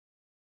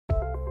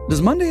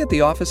Does Monday at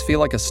the office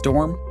feel like a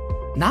storm?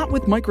 Not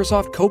with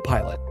Microsoft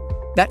Copilot.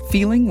 That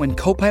feeling when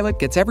Copilot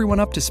gets everyone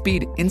up to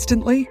speed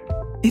instantly?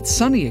 It's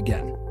sunny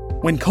again.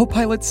 When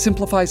Copilot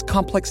simplifies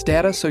complex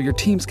data so your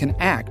teams can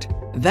act,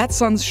 that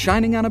sun's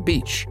shining on a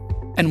beach.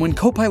 And when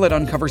Copilot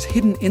uncovers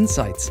hidden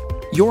insights,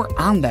 you're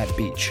on that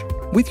beach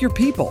with your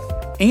people,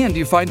 and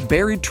you find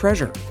buried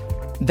treasure.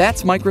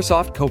 That's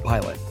Microsoft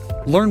Copilot.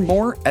 Learn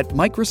more at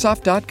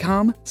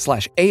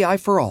Microsoft.com/AI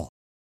for all.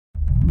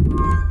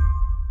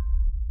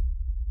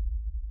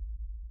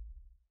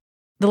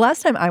 The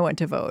last time I went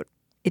to vote,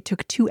 it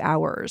took 2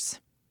 hours.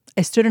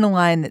 I stood in a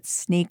line that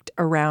snaked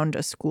around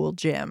a school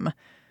gym,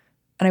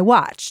 and I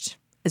watched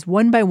as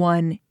one by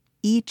one,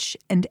 each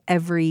and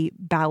every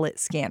ballot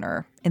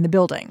scanner in the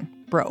building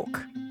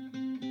broke.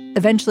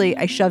 Eventually,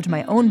 I shoved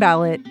my own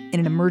ballot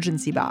in an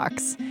emergency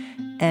box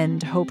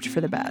and hoped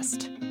for the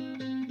best.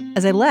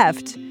 As I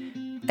left,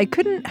 I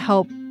couldn't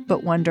help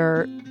but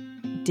wonder,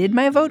 did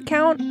my vote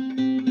count?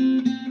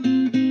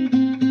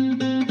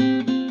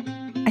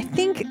 I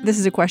think this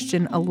is a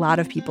question a lot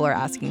of people are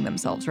asking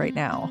themselves right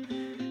now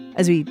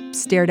as we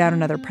stare down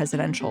another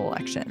presidential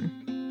election.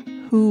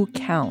 Who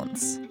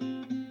counts?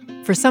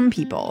 For some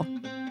people,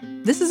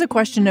 this is a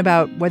question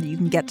about whether you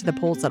can get to the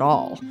polls at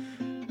all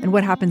and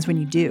what happens when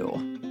you do.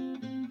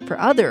 For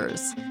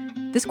others,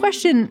 this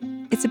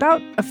question, it's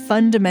about a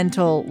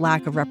fundamental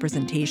lack of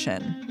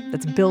representation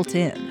that's built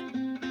in,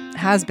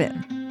 has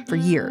been for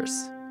years.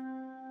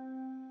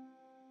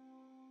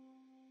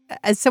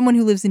 As someone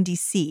who lives in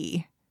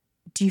D.C.,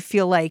 do you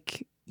feel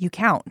like you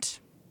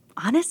count?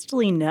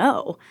 Honestly,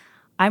 no.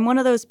 I'm one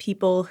of those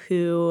people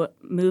who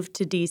moved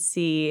to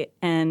D.C.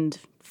 and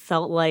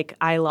felt like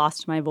I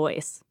lost my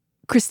voice.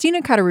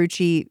 Christina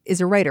Cauterucci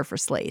is a writer for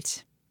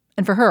Slate.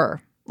 And for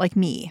her, like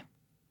me,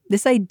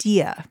 this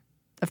idea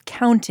of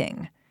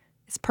counting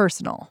is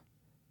personal.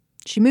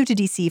 She moved to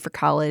D.C. for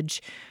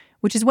college,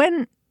 which is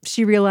when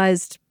she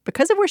realized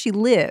because of where she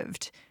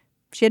lived,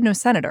 she had no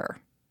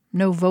senator,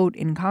 no vote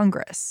in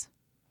Congress.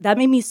 That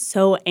made me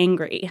so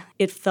angry.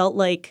 It felt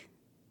like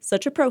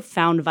such a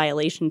profound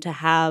violation to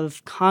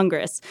have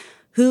Congress,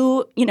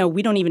 who,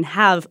 we don't even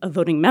have a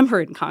voting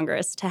member in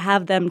Congress, to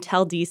have them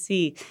tell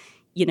D.C.,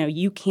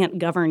 you can't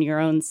govern your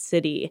own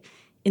city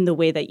in the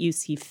way that you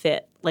see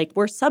fit. Like,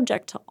 we're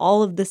subject to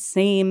all of the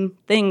same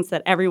things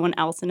that everyone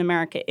else in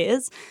America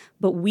is,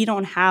 but we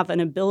don't have an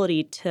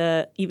ability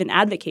to even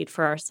advocate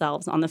for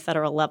ourselves on the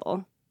federal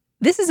level.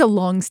 This is a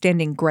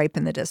long-standing gripe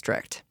in the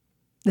district.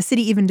 The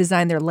city even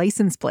designed their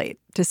license plate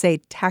to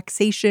say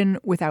taxation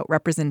without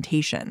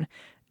representation,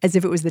 as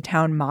if it was the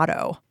town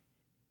motto.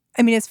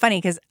 I mean, it's funny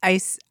because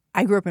I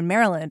grew up in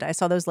Maryland. I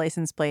saw those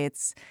license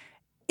plates.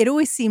 It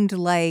always seemed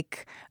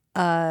like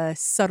a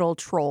subtle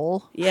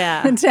troll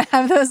to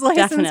have those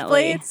license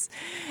plates,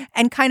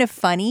 and kind of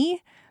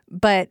funny.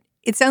 But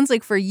it sounds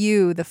like for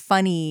you, the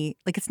funny,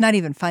 like it's not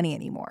even funny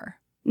anymore.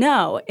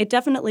 No, it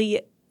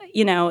definitely,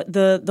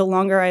 the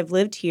longer I've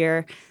lived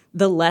here,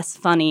 the less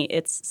funny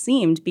it's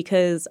seemed,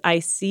 because I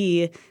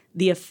see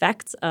the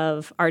effects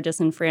of our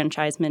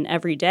disenfranchisement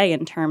every day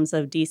in terms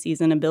of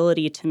D.C.'s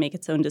inability to make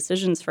its own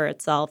decisions for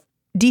itself.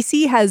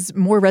 D.C. has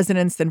more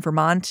residents than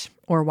Vermont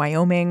or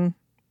Wyoming.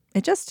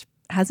 It just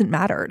hasn't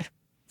mattered.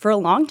 For a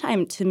long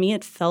time, to me,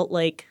 it felt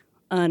like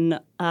an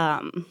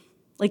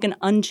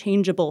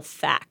unchangeable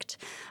fact.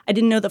 I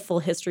didn't know the full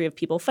history of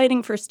people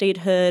fighting for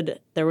statehood.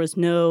 There was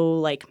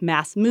no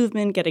mass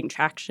movement getting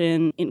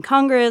traction in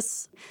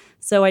Congress.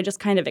 So I just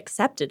kind of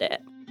accepted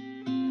it.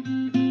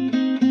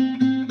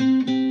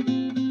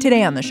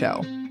 Today on the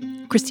show,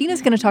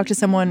 Christina's going to talk to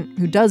someone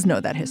who does know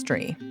that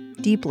history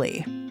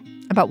deeply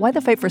about why the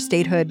fight for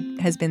statehood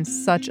has been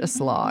such a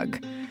slog,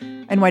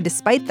 and why,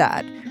 despite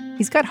that,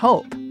 he's got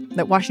hope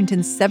that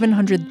Washington's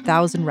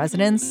 700,000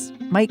 residents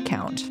might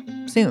count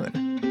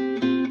soon.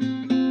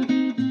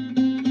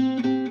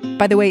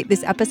 By the way,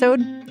 this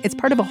episode, it's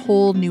part of a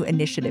whole new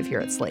initiative here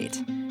at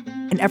Slate,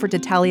 an effort to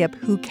tally up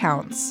who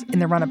counts in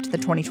the run-up to the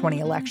 2020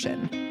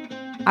 election.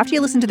 After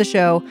you listen to the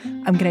show,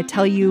 I'm going to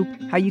tell you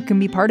how you can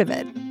be part of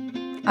it.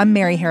 I'm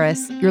Mary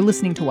Harris. You're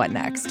listening to What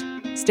Next?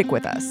 Stick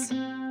with us.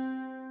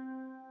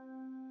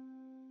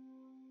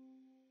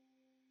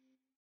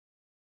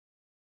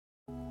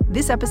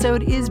 This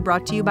episode is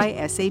brought to you by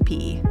SAP.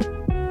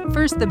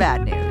 First, the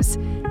bad news.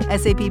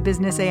 SAP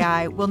Business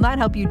AI will not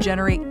help you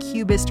generate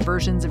cubist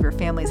versions of your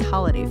family's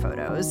holiday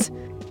photos,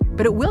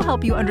 but it will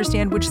help you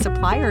understand which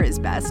supplier is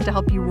best to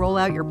help you roll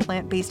out your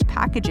plant-based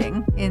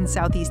packaging in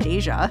Southeast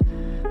Asia,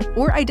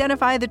 or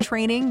identify the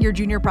training your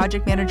junior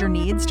project manager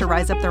needs to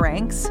rise up the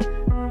ranks,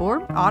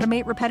 or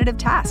automate repetitive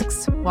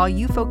tasks while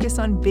you focus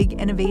on big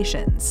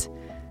innovations.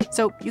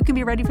 So you can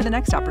be ready for the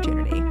next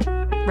opportunity.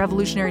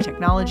 Revolutionary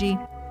technology,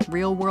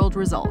 real-world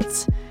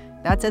results.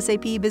 That's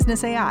SAP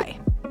Business AI.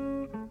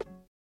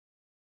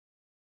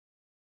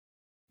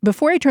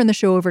 Before I turn the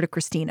show over to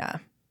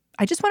Christina,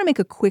 I just want to make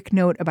a quick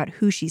note about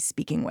who she's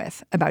speaking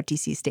with about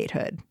D.C.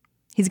 statehood.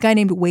 He's a guy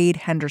named Wade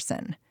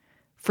Henderson.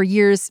 For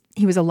years,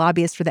 he was a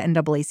lobbyist for the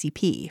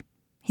NAACP.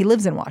 He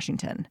lives in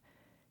Washington.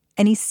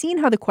 And he's seen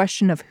how the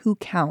question of who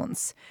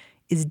counts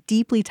is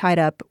deeply tied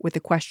up with the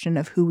question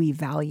of who we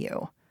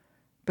value.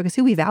 Because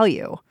who we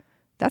value,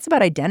 that's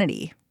about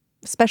identity,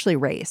 especially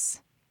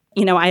race.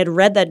 You know, I had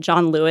read that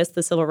John Lewis,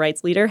 the civil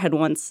rights leader, had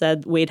once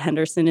said Wade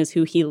Henderson is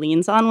who he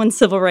leans on when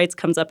civil rights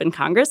comes up in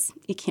Congress.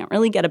 You can't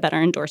really get a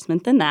better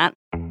endorsement than that.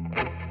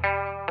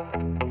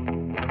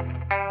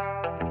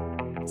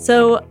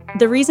 So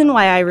the reason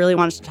why I really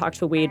wanted to talk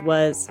to Wade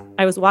was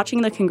I was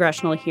watching the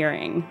congressional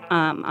hearing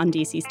on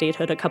D.C.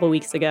 statehood a couple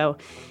weeks ago.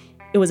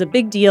 It was a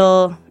big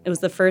deal. It was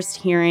the first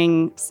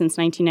hearing since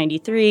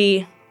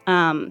 1993.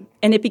 And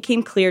it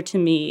became clear to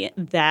me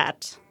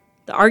that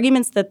the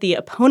arguments that the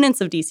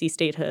opponents of D.C.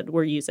 statehood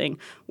were using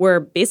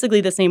were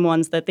basically the same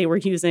ones that they were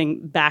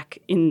using back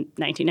in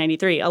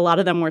 1993. A lot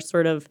of them were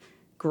sort of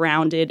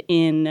grounded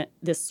in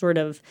this sort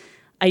of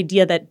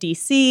idea that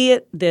D.C.,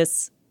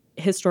 this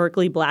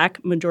historically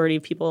Black, majority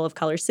of people of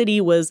color city,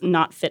 was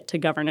not fit to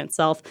govern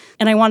itself.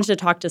 And I wanted to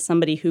talk to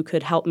somebody who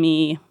could help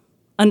me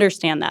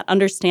understand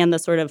the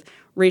sort of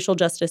racial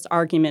justice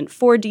argument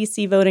for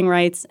D.C. voting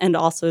rights and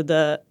also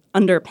the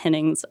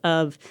underpinnings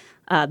of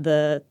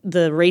the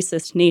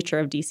racist nature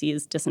of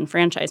D.C.'s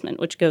disenfranchisement,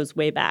 which goes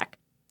way back.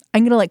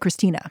 I'm going to let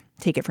Christina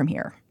take it from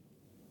here.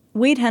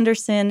 Wade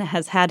Henderson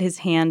has had his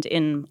hand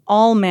in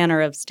all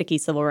manner of sticky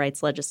civil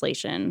rights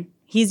legislation.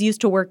 He's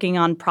used to working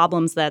on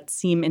problems that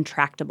seem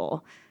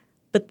intractable.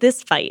 But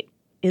this fight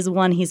is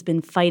one he's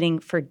been fighting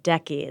for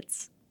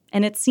decades.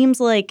 And it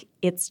seems like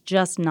it's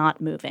just not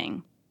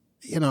moving.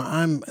 You know,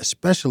 I'm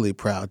especially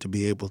proud to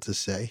be able to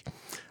say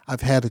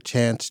I've had a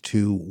chance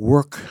to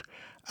work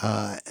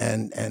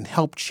and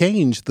help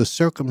change the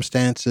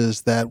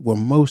circumstances that were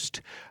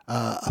most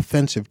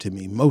offensive to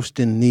me, most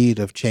in need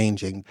of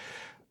changing.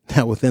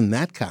 Now, within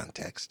that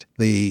context,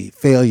 the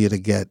failure to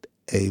get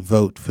a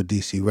vote for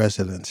D.C.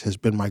 residents has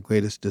been my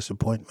greatest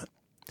disappointment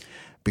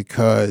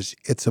because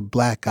it's a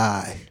black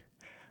eye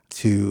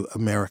to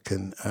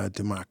American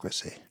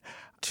democracy.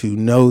 To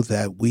know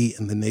that we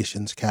in the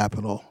nation's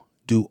capital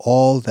do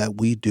all that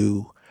we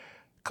do,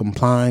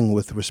 complying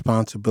with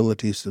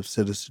responsibilities of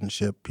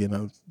citizenship, you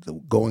know,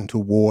 going to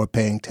war,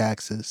 paying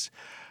taxes.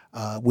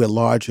 We're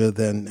larger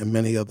than in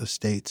many other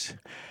states.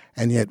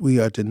 And yet we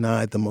are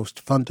denied the most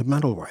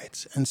fundamental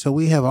rights. And so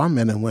we have our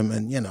men and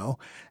women, you know,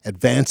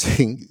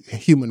 advancing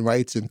human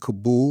rights in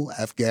Kabul,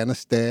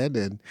 Afghanistan,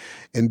 and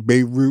in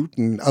Beirut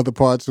and other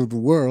parts of the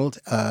world,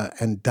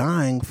 and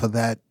dying for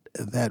that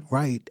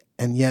right,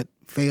 and yet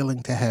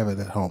failing to have it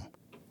at home.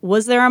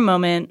 Was there a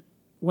moment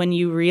when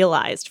you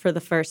realized for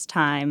the first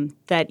time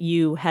that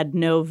you had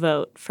no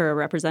vote for a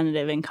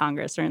representative in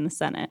Congress or in the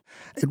Senate?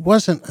 It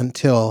wasn't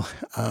until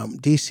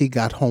D.C.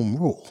 got home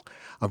rule,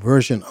 a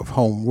version of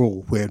home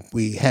rule where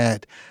we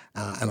had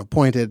an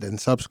appointed and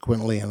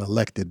subsequently an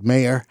elected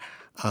mayor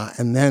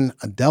and then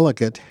a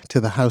delegate to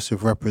the House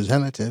of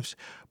Representatives,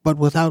 but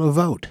without a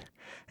vote.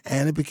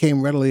 And it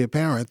became readily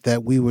apparent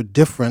that we were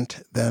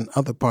different than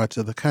other parts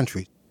of the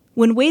country.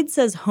 When Wade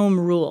says home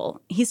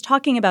rule, he's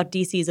talking about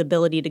D.C.'s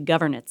ability to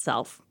govern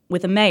itself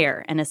with a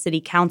mayor and a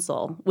city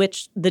council,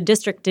 which the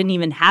district didn't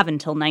even have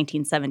until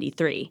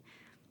 1973.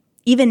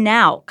 Even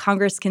now,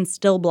 Congress can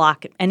still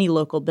block any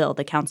local bill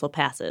the council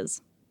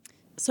passes.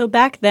 So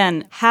back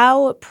then,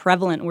 how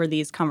prevalent were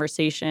these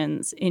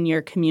conversations in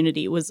your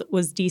community? Was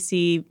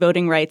D.C.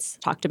 voting rights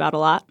talked about a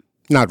lot?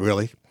 Not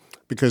really,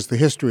 because the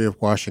history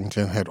of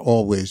Washington had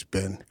always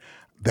been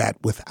that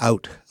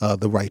without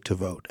the right to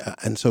vote.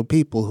 And so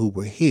people who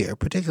were here,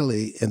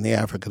 particularly in the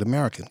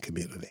African-American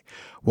community,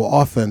 were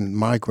often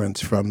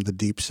migrants from the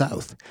Deep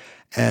South.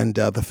 And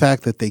the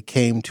fact that they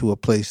came to a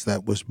place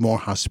that was more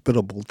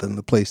hospitable than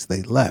the place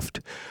they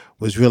left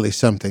was really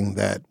something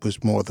that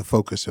was more the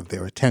focus of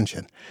their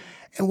attention.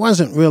 It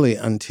wasn't really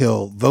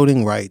until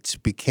voting rights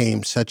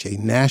became such a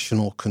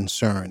national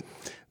concern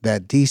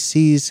that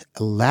D.C.'s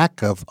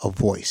lack of a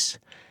voice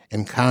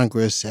in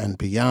Congress and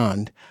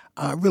beyond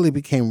really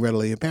became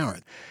readily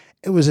apparent.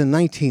 It was in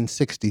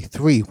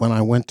 1963 when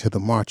I went to the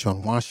March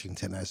on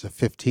Washington as a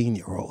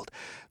 15-year-old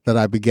that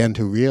I began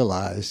to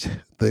realize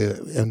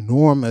the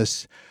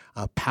enormous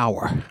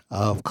power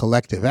of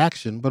collective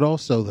action, but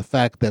also the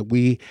fact that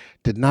we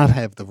did not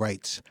have the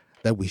rights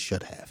that we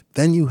should have.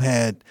 Then you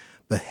had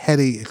the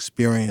heady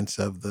experience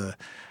of the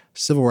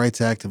Civil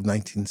Rights Act of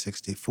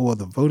 1964,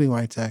 the Voting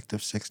Rights Act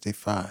of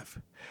 65.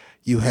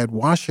 You had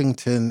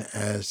Washington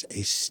as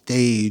a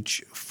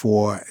stage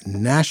for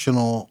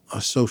national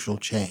social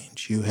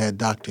change. You had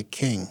Dr.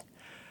 King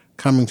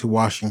coming to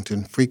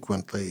Washington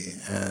frequently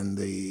and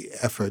the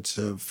efforts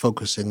of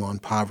focusing on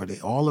poverty,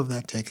 all of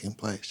that taking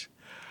place.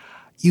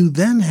 You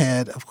then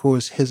had, of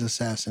course, his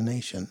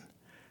assassination,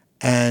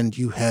 and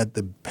you had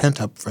the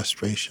pent-up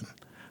frustration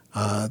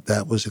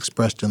that was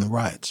expressed in the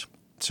riots.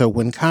 So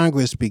when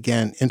Congress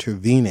began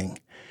intervening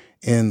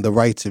in the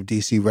rights of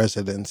D.C.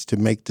 residents to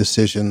make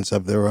decisions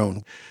of their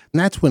own,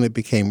 and that's when it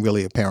became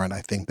really apparent,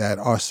 I think, that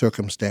our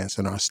circumstance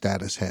and our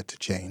status had to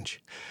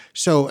change.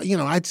 So, you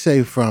know, I'd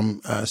say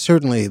from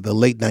certainly the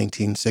late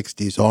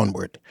 1960s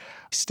onward,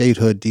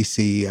 statehood,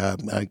 D.C.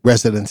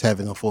 Residents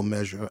having a full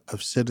measure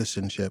of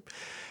citizenship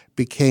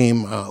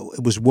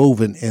it was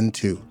woven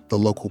into the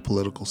local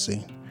political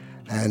scene.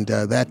 And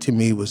that, to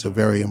me, was a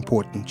very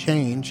important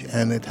change,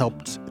 and it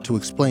helped to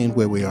explain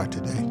where we are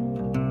today.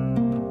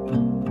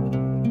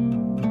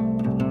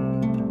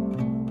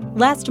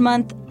 Last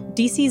month,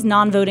 D.C.'s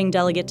non-voting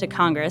delegate to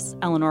Congress,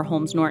 Eleanor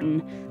Holmes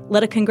Norton,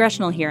 led a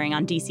congressional hearing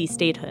on D.C.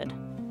 statehood.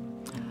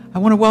 I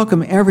want to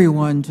welcome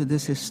everyone to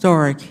this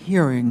historic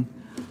hearing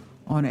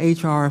on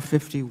H.R.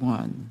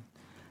 51,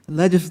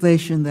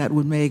 legislation that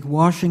would make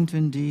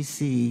Washington,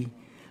 D.C.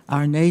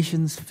 our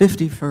nation's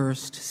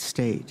 51st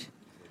state.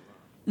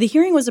 The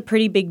hearing was a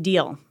pretty big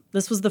deal.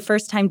 This was the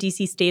first time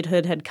D.C.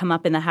 statehood had come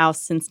up in the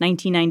House since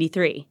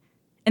 1993.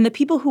 And the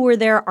people who were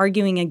there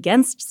arguing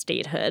against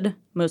statehood,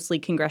 mostly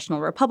congressional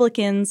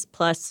Republicans,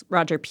 plus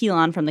Roger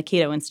Pilon from the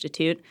Cato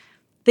Institute,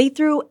 they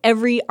threw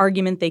every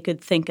argument they could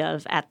think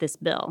of at this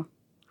bill.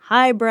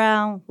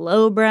 Highbrow,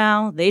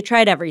 lowbrow, they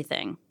tried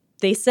everything.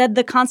 They said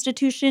the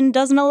Constitution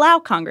doesn't allow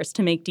Congress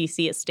to make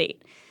D.C. a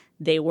state.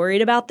 They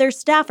worried about their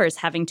staffers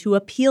having to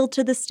appeal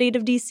to the state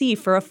of D.C.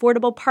 for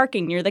affordable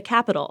parking near the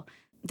Capitol.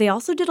 They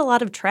also did a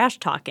lot of trash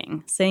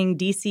talking, saying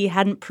D.C.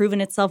 hadn't proven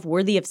itself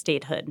worthy of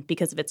statehood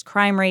because of its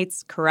crime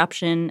rates,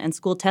 corruption, and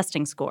school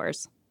testing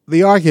scores.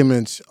 The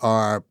arguments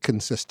are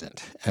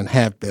consistent and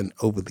have been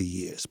over the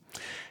years.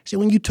 See,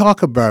 when you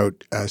talk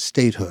about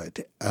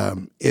statehood,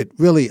 it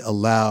really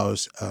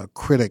allows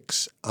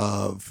critics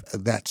of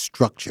that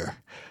structure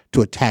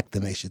to attack the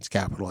nation's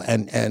capital.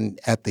 And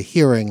at the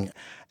hearing,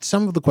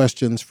 some of the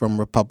questions from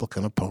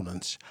Republican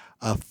opponents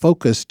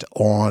focused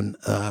on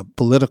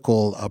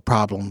political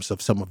problems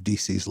of some of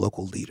D.C.'s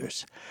local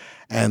leaders.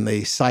 And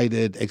they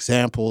cited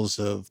examples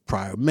of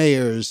prior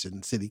mayors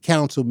and city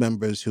council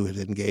members who had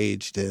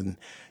engaged in,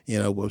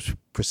 what was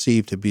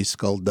perceived to be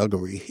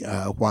skullduggery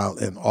while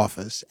in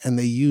office. And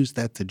they used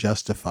that to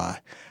justify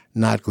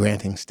not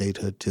granting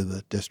statehood to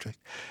the district.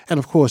 And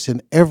of course,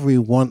 in every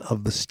one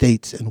of the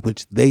states in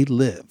which they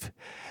live,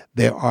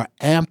 there are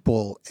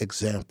ample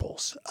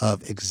examples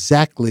of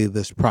exactly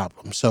this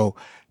problem. So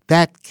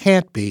that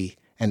can't be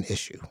an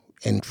issue,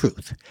 in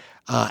truth.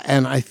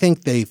 And I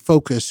think they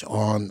focus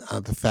on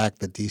the fact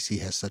that D.C.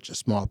 has such a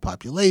small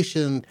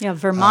population. Yeah,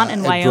 Vermont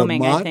and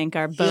Wyoming, I think,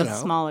 are both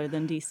smaller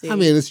than D.C. I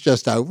mean, it's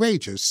just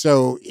outrageous.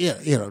 So,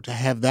 to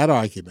have that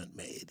argument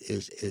made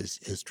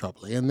is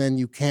troubling. And then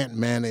you can't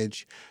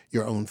manage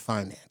your own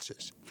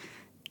finances.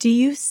 Do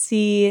you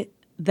see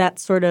that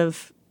sort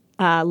of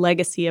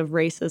legacy of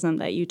racism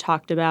that you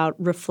talked about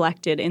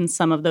reflected in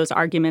some of those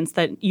arguments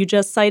that you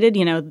just cited?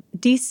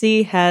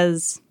 D.C.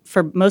 has,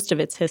 for most of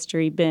its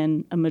history,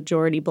 been a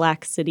majority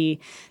Black city.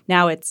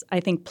 Now it's, I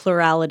think,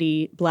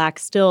 plurality Black,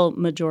 still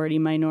majority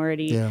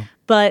minority. Yeah.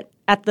 But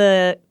at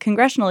the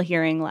congressional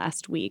hearing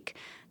last week,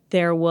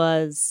 there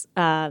was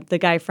the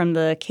guy from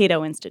the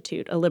Cato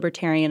Institute, a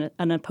libertarian,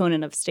 an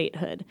opponent of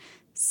statehood,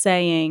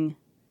 saying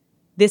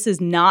this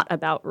is not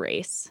about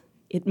race.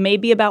 It may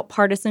be about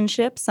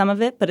partisanship, some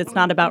of it, but it's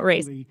not about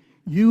race.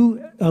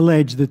 You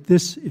allege that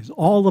this is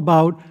all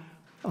about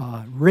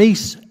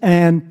race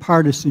and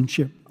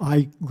partisanship.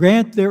 I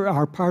grant there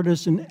are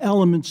partisan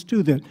elements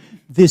to that.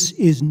 This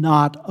is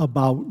not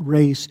about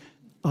race.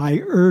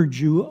 I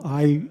urge you,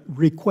 I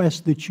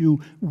request that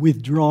you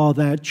withdraw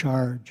that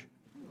charge.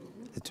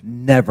 It's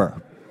never.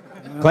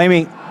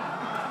 Claiming.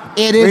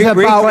 It is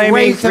about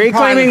race and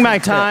reclaiming my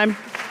time.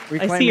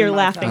 I see you're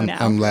laughing now.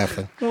 I'm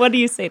laughing. What do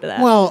you say to that?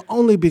 Well,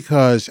 only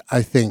because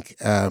I think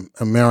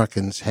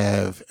Americans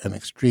have an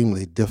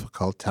extremely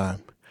difficult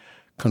time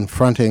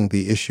confronting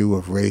the issue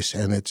of race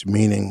and its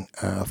meaning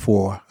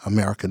for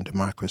American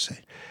democracy.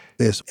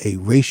 There's a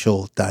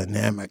racial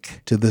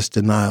dynamic to this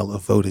denial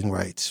of voting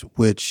rights,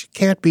 which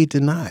can't be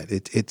denied.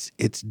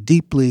 It's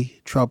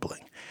deeply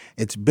troubling.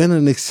 It's been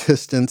in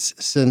existence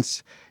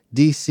since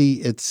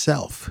D.C.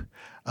 itself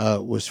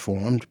was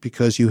formed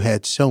because you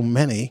had so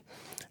many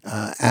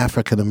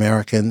African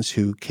Americans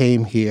who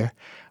came here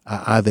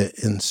either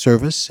in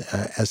service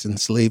as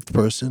enslaved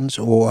persons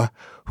or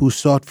who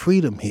sought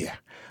freedom here.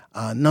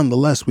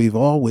 Nonetheless, we've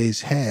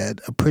always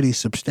had a pretty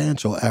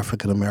substantial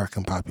African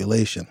American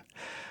population.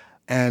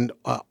 And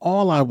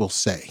all I will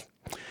say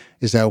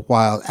is that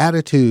while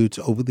attitudes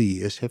over the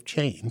years have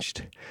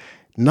changed,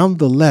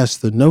 nonetheless,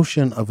 the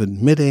notion of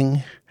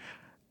admitting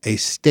a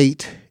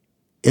state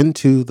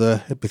into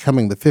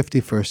becoming the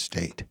 51st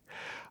state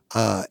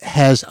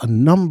has a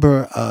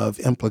number of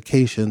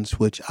implications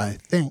which I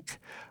think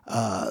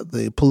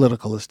the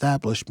political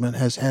establishment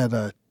has had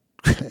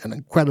an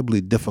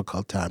incredibly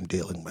difficult time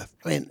dealing with.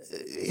 I mean,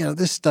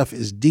 this stuff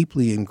is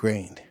deeply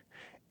ingrained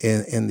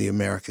in the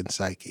American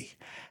psyche.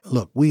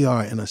 Look, we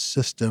are in a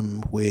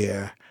system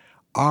where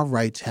our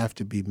rights have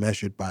to be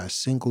measured by a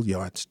single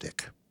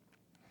yardstick.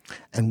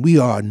 And we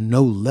are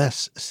no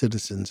less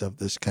citizens of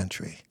this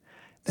country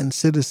than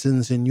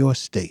citizens in your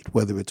state,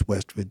 whether it's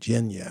West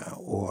Virginia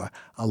or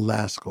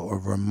Alaska or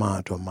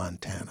Vermont or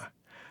Montana.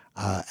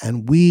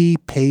 And we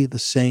pay the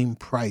same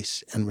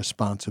price and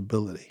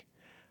responsibility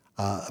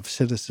of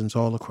citizens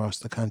all across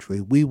the country.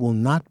 We will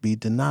not be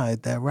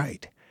denied that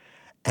right.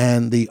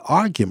 And the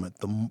argument,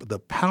 the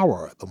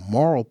power, the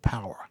moral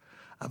power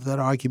of that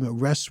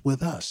argument rests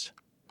with us.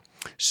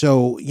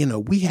 So,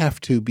 we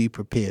have to be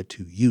prepared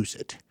to use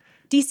it.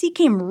 D.C.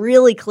 came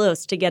really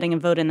close to getting a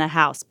vote in the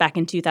House back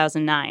in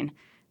 2009.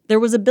 There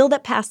was a bill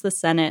that passed the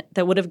Senate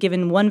that would have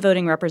given one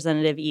voting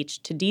representative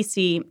each to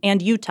D.C.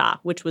 and Utah,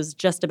 which was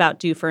just about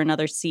due for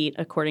another seat,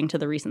 according to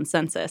the recent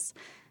census.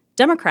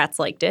 Democrats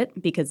liked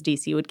it because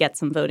D.C. would get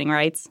some voting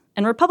rights,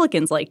 and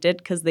Republicans liked it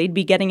because they'd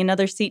be getting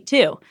another seat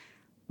too.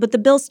 But the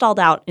bill stalled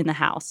out in the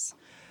House.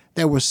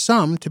 There were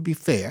some, to be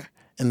fair,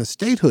 in the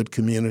statehood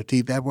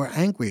community that were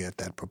angry at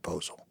that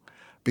proposal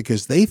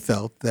because they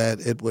felt that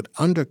it would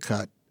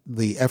undercut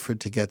the effort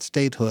to get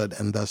statehood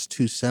and thus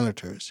 2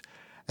 senators,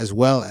 as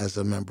well as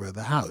a member of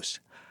the House.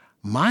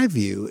 My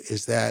view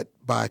is that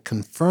by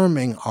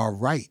confirming our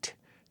right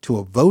to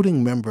a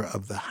voting member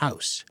of the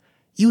House,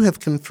 you have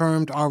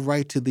confirmed our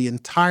right to the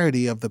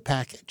entirety of the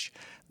package,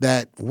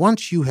 that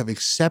once you have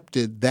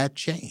accepted that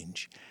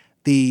change,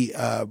 the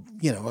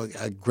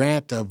a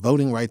grant of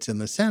voting rights in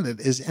the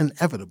Senate is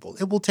inevitable.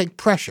 It will take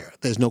pressure.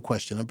 There's no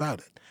question about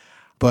it.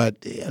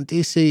 But in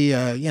D.C.,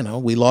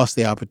 we lost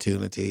the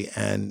opportunity,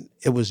 and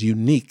it was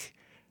unique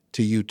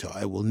to Utah.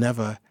 It will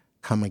never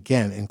come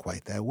again in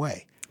quite that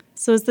way.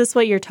 So is this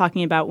what you're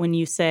talking about when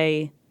you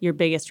say your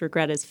biggest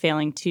regret is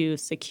failing to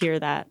secure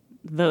that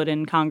vote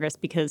in Congress?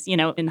 Because,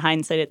 in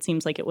hindsight, it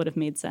seems like it would have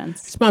made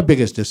sense. It's my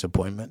biggest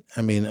disappointment.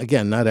 I mean,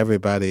 again, not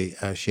everybody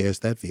shares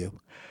that view.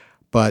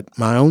 But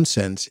my own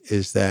sense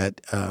is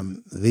that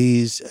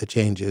these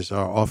changes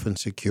are often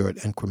secured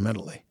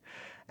incrementally,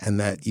 and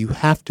that you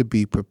have to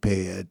be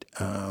prepared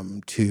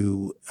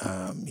to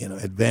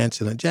advance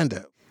an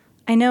agenda.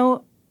 I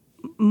know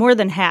more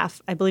than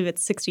half, I believe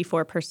it's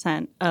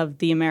 64% of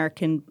the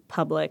American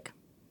public,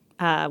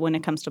 when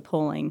it comes to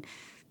polling,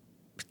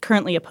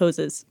 currently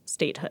opposes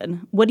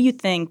statehood. What do you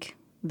think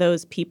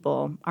those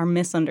people are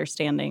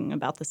misunderstanding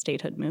about the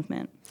statehood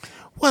movement?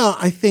 Well,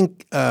 I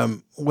think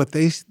what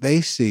they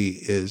see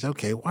is,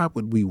 okay, why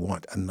would we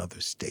want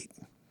another state?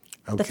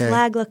 Okay? The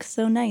flag looks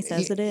so nice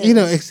as it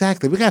is.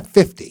 Exactly. We got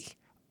 50.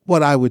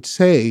 What I would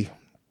say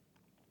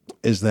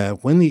is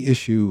that when the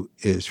issue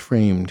is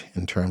framed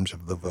in terms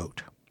of the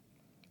vote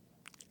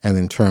and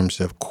in terms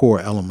of core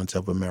elements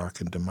of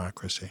American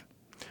democracy,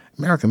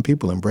 American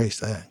people embrace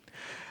that.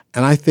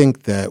 And I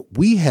think that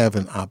we have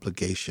an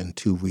obligation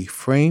to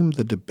reframe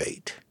the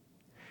debate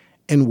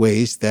in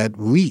ways that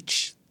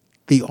reach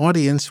the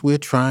audience we're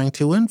trying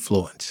to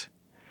influence.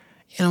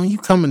 When you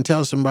come and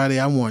tell somebody,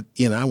 I want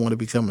to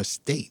become a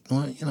state.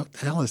 Well, what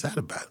the hell is that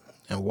about?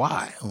 And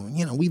why?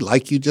 Well, we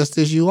like you just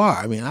as you are.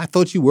 I mean, I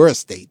thought you were a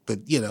state, but,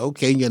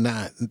 okay, you're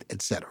not,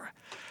 et cetera.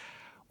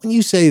 When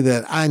you say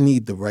that I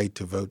need the right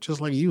to vote just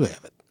like you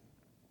have it,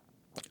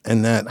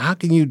 and that how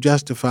can you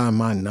justify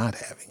my not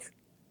having it?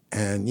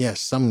 And yes,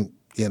 some,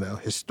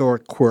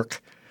 historic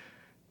quirk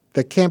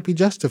that can't be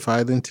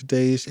justified in the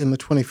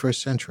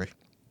 21st century.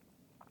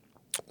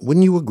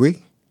 Wouldn't you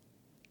agree?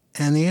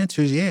 And the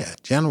answer is yeah.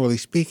 Generally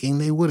speaking,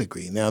 they would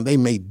agree. Now, they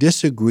may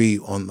disagree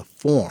on the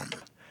form,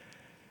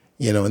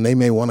 and they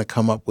may want to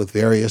come up with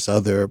various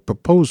other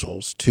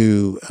proposals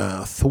to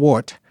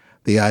thwart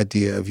the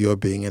idea of your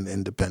being an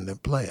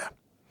independent player.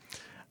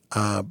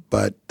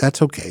 But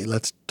that's okay.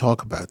 Let's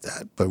talk about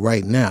that. But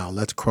right now,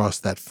 let's cross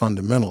that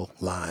fundamental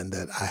line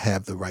that I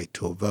have the right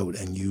to a vote,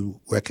 and you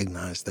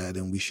recognize that,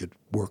 and we should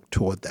work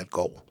toward that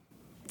goal.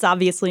 It's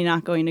obviously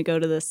not going to go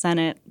to the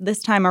Senate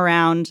this time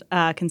around,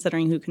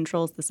 considering who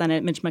controls the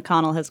Senate. Mitch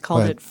McConnell has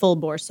called it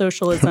full-bore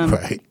socialism.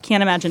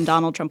 Can't imagine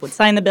Donald Trump would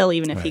sign the bill,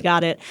 even if he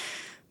got it.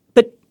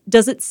 But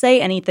does it say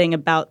anything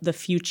about the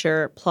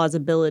future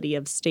plausibility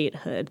of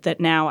statehood that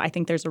now I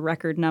think there's a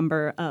record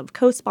number of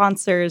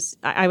co-sponsors?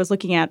 I was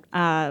looking at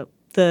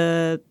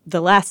the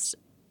last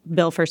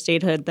bill for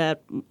statehood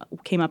that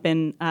came up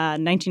in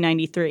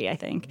 1993, I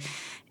think.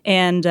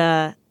 And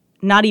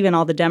not even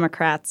all the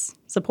Democrats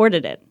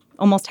supported it.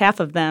 Almost half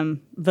of them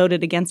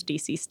voted against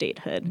D.C.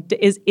 statehood.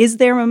 Is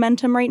there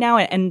momentum right now?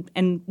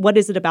 And what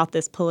is it about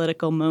this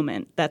political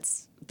moment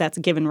that's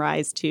given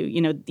rise to,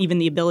 even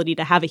the ability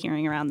to have a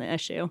hearing around the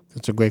issue?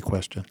 That's a great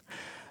question.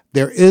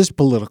 There is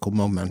political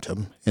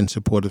momentum in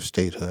support of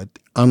statehood,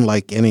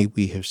 unlike any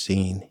we have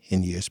seen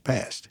in years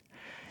past.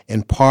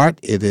 In part,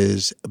 it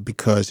is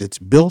because it's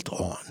built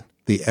on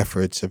the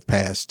efforts of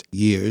past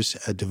years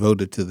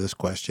devoted to this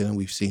question, and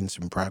we've seen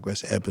some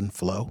progress ebb and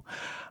flow.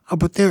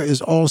 But there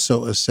is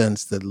also a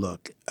sense that,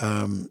 look,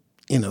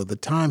 the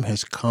time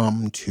has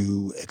come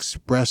to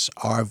express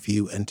our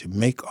view and to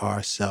make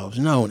ourselves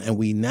known. And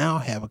we now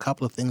have a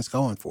couple of things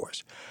going for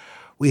us.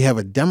 We have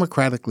a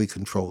democratically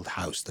controlled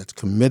House that's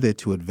committed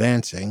to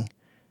advancing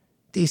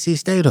D.C.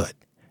 statehood.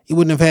 You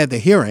wouldn't have had the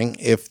hearing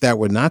if that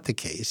were not the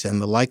case,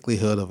 and the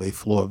likelihood of a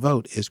floor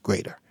vote is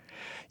greater.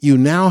 You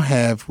now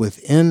have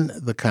within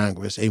the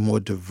Congress a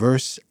more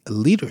diverse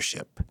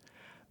leadership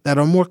that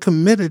are more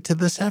committed to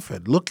this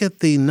effort. Look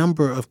at the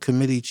number of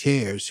committee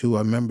chairs who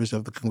are members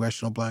of the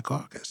Congressional Black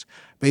Caucus,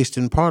 based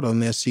in part on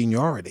their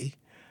seniority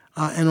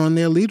and on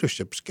their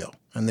leadership skill,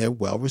 and they're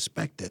well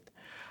respected.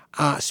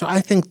 So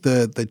I think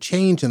the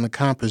change in the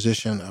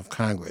composition of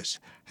Congress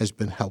has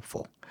been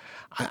helpful.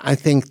 I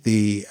think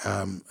the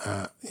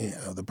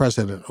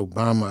President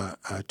Obama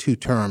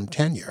two-term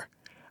tenure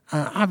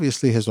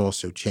obviously has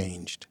also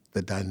changed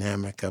the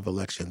dynamic of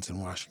elections in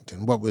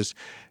Washington. What was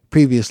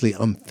previously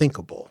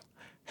unthinkable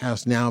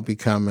has now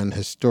become an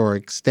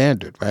historic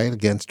standard, right,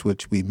 against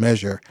which we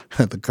measure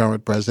the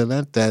current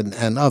president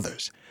and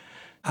others.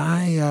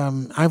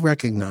 I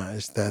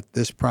recognize that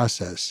this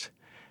process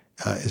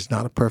is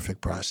not a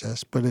perfect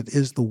process, but it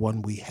is the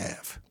one we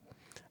have.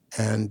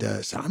 And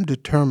so I'm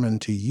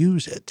determined to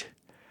use it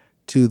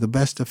to the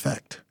best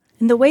effect.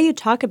 And the way you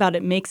talk about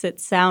it makes it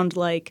sound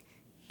like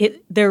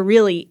there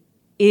really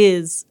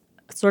is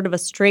sort of a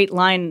straight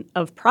line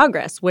of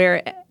progress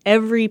where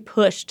every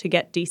push to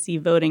get D.C.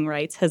 voting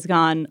rights has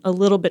gone a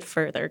little bit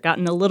further,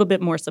 gotten a little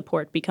bit more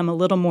support, become a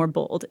little more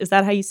bold. Is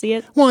that how you see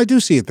it? Well, I do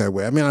see it that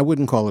way. I mean, I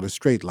wouldn't call it a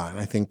straight line.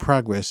 I think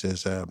progress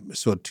is a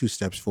sort of 2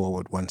 steps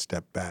forward, 1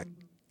 step back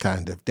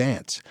kind of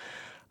dance.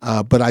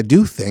 But I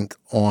do think,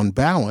 on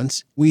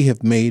balance, we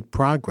have made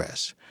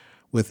progress.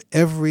 With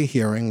every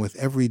hearing, with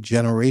every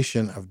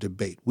generation of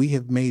debate, we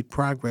have made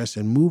progress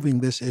in moving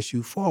this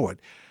issue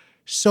forward.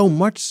 So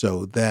much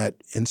so that,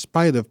 in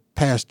spite of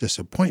past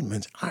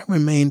disappointments, I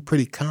remain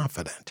pretty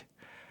confident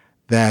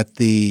that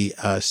the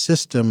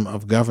system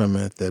of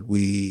government that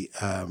we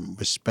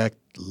respect,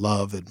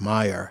 love,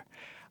 admire,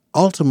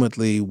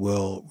 ultimately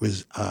will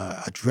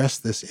address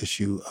this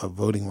issue of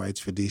voting rights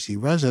for D.C.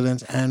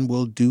 residents and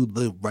will do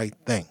the right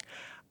thing.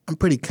 I'm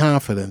pretty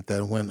confident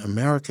that when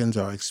Americans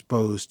are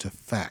exposed to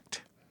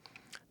fact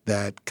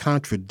that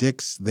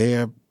contradicts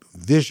their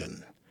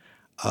vision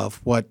of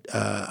what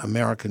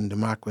American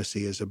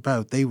democracy is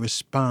about, they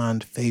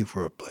respond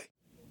favorably.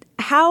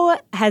 How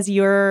has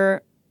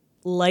your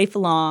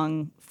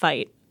lifelong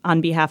fight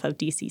on behalf of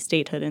D.C.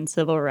 statehood and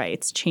civil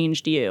rights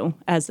changed you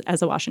as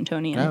a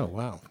Washingtonian? Oh,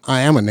 wow.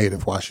 I am a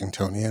native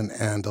Washingtonian,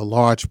 and a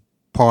large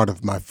part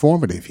of my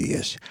formative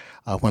years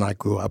when I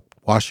grew up,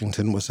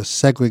 Washington was a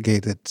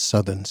segregated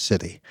southern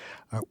city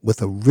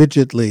with a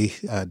rigidly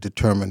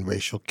determined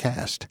racial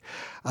caste.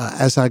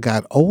 As I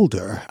got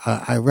older,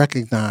 I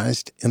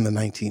recognized in the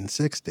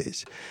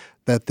 1960s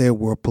that there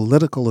were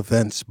political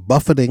events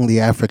buffeting the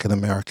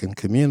African-American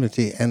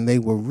community, and they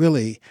were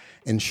really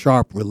in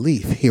sharp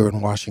relief here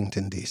in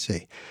Washington,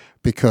 D.C.,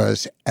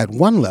 because at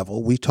one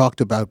level, we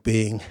talked about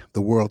being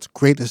the world's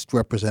greatest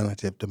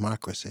representative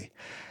democracy.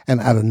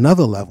 And at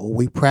another level,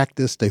 we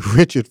practiced a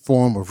rigid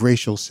form of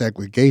racial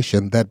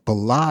segregation that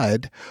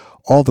belied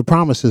all the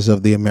promises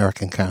of the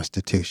American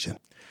Constitution.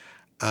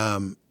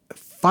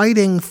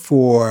 Fighting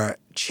for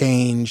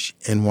change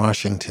in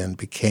Washington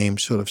became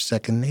sort of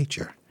second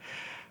nature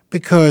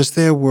because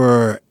there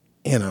were,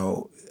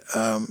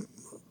 the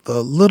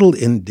little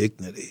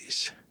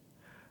indignities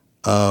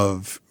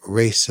of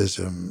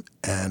racism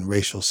and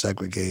racial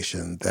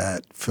segregation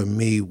that, for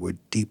me, were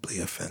deeply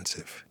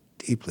offensive.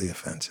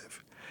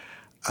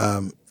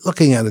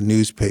 Looking at a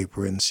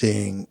newspaper and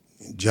seeing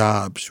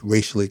jobs,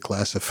 racially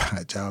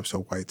classified jobs for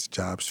whites,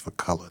 jobs for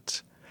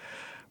coloreds,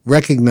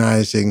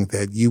 recognizing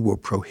that you were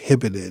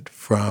prohibited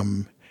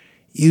from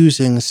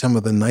using some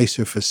of the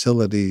nicer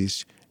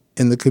facilities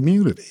in the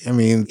community. I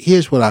mean,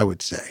 here's what I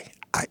would say.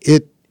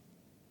 It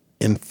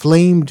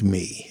inflamed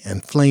me,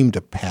 inflamed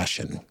a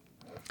passion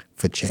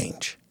for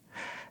change.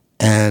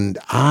 And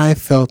I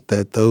felt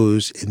that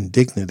those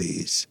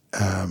indignities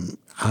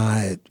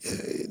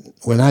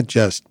were not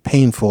just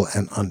painful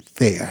and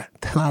unfair,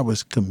 that I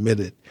was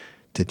committed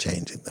to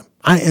changing them.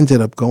 I ended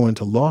up going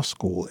to law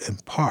school in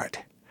part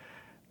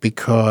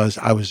because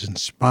I was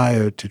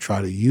inspired to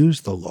try to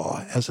use the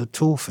law as a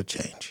tool for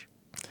change.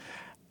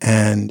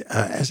 And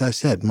as I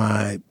said,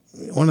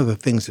 one of the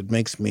things that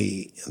makes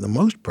me the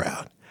most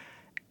proud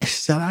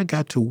is that I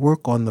got to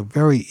work on the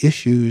very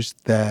issues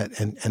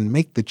and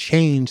make the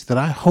change that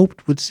I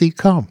hoped would see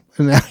come.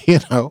 And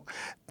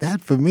that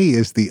for me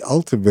is the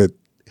ultimate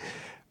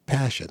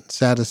passion,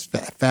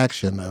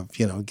 satisfaction of,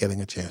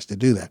 getting a chance to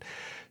do that.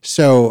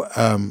 So,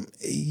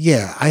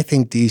 I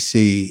think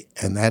D.C.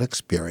 and that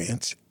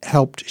experience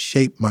helped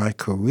shape my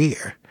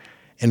career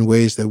in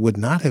ways that would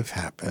not have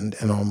happened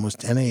in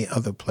almost any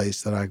other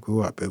place that I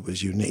grew up. It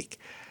was unique.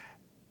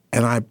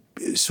 And I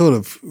sort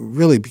of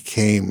really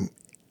became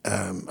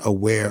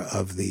aware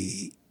of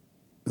the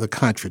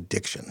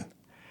contradiction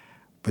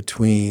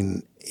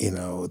between,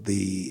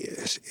 the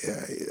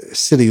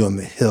city on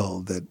the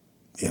hill that,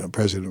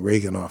 President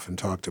Reagan often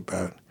talked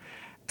about,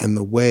 and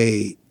the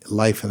way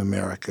life in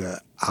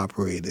America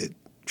operated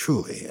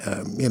truly.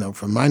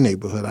 From my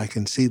neighborhood, I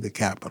can see the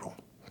Capitol.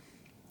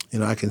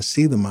 I can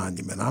see the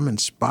monument. I'm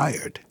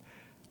inspired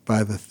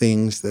by the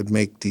things that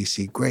make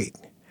D.C. great.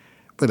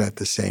 But at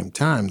the same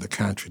time, the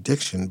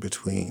contradiction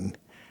between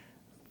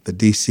the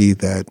D.C.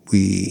 that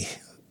we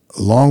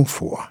long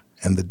for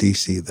and the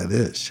D.C. that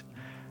is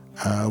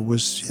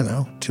was,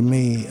 to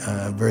me,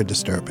 very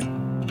disturbing.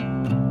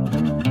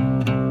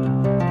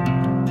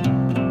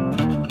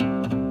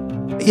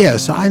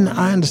 Yes, I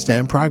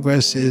understand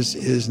progress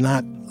is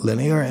not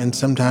linear, and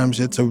sometimes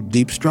it's a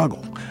deep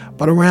struggle.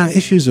 But around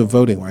issues of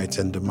voting rights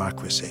and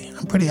democracy,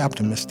 I'm pretty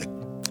optimistic.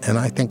 And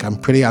I think I'm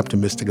pretty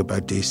optimistic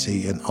about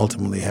D.C. and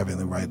ultimately having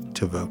the right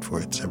to vote for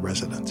its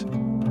residents.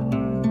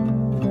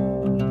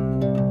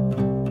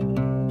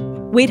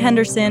 Wade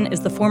Henderson is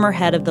the former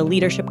head of the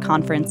Leadership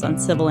Conference on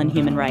Civil and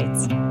Human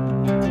Rights.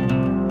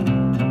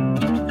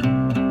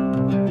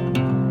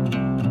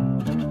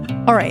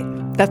 All right,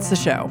 that's the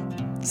show.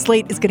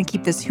 Slate is going to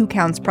keep this Who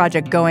Counts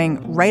project going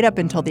right up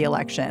until the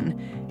election.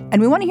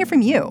 And we want to hear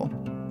from you.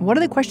 What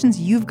are the questions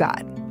you've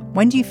got?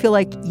 When do you feel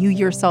like you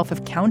yourself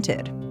have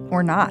counted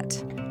or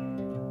not?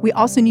 We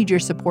also need your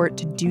support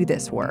to do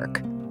this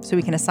work so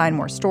we can assign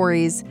more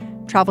stories,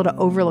 travel to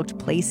overlooked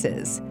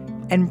places,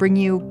 and bring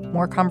you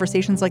more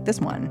conversations like this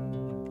one.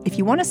 If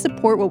you want to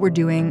support what we're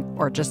doing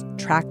or just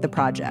track the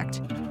project,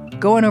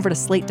 go on over to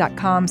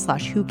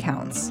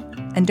slate.com/whocounts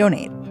and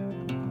donate.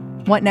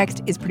 What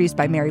Next is produced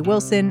by Mary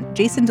Wilson,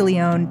 Jason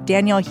DeLeon,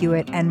 Danielle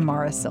Hewitt, and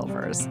Mara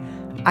Silvers.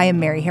 I am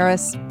Mary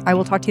Harris. I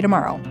will talk to you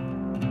tomorrow.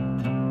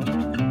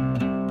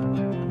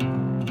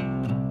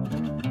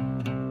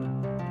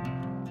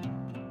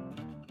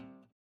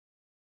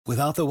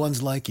 Without the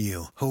ones like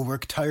you, who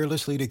work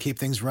tirelessly to keep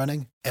things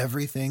running,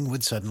 everything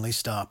would suddenly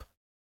stop.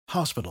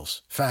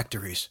 Hospitals,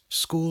 factories,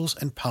 schools,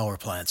 and power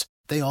plants,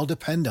 they all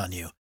depend on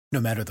you. No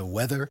matter the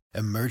weather,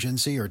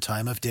 emergency, or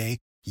time of day,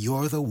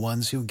 you're the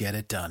ones who get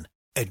it done.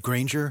 At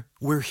Grainger,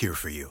 we're here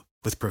for you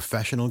with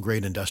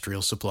professional-grade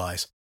industrial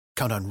supplies.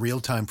 Count on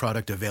real-time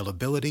product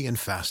availability and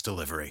fast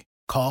delivery.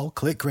 Call,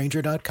 click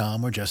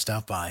Grainger.com, or just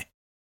stop by.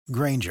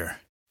 Grainger,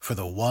 for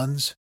the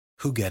ones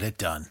who get it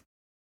done.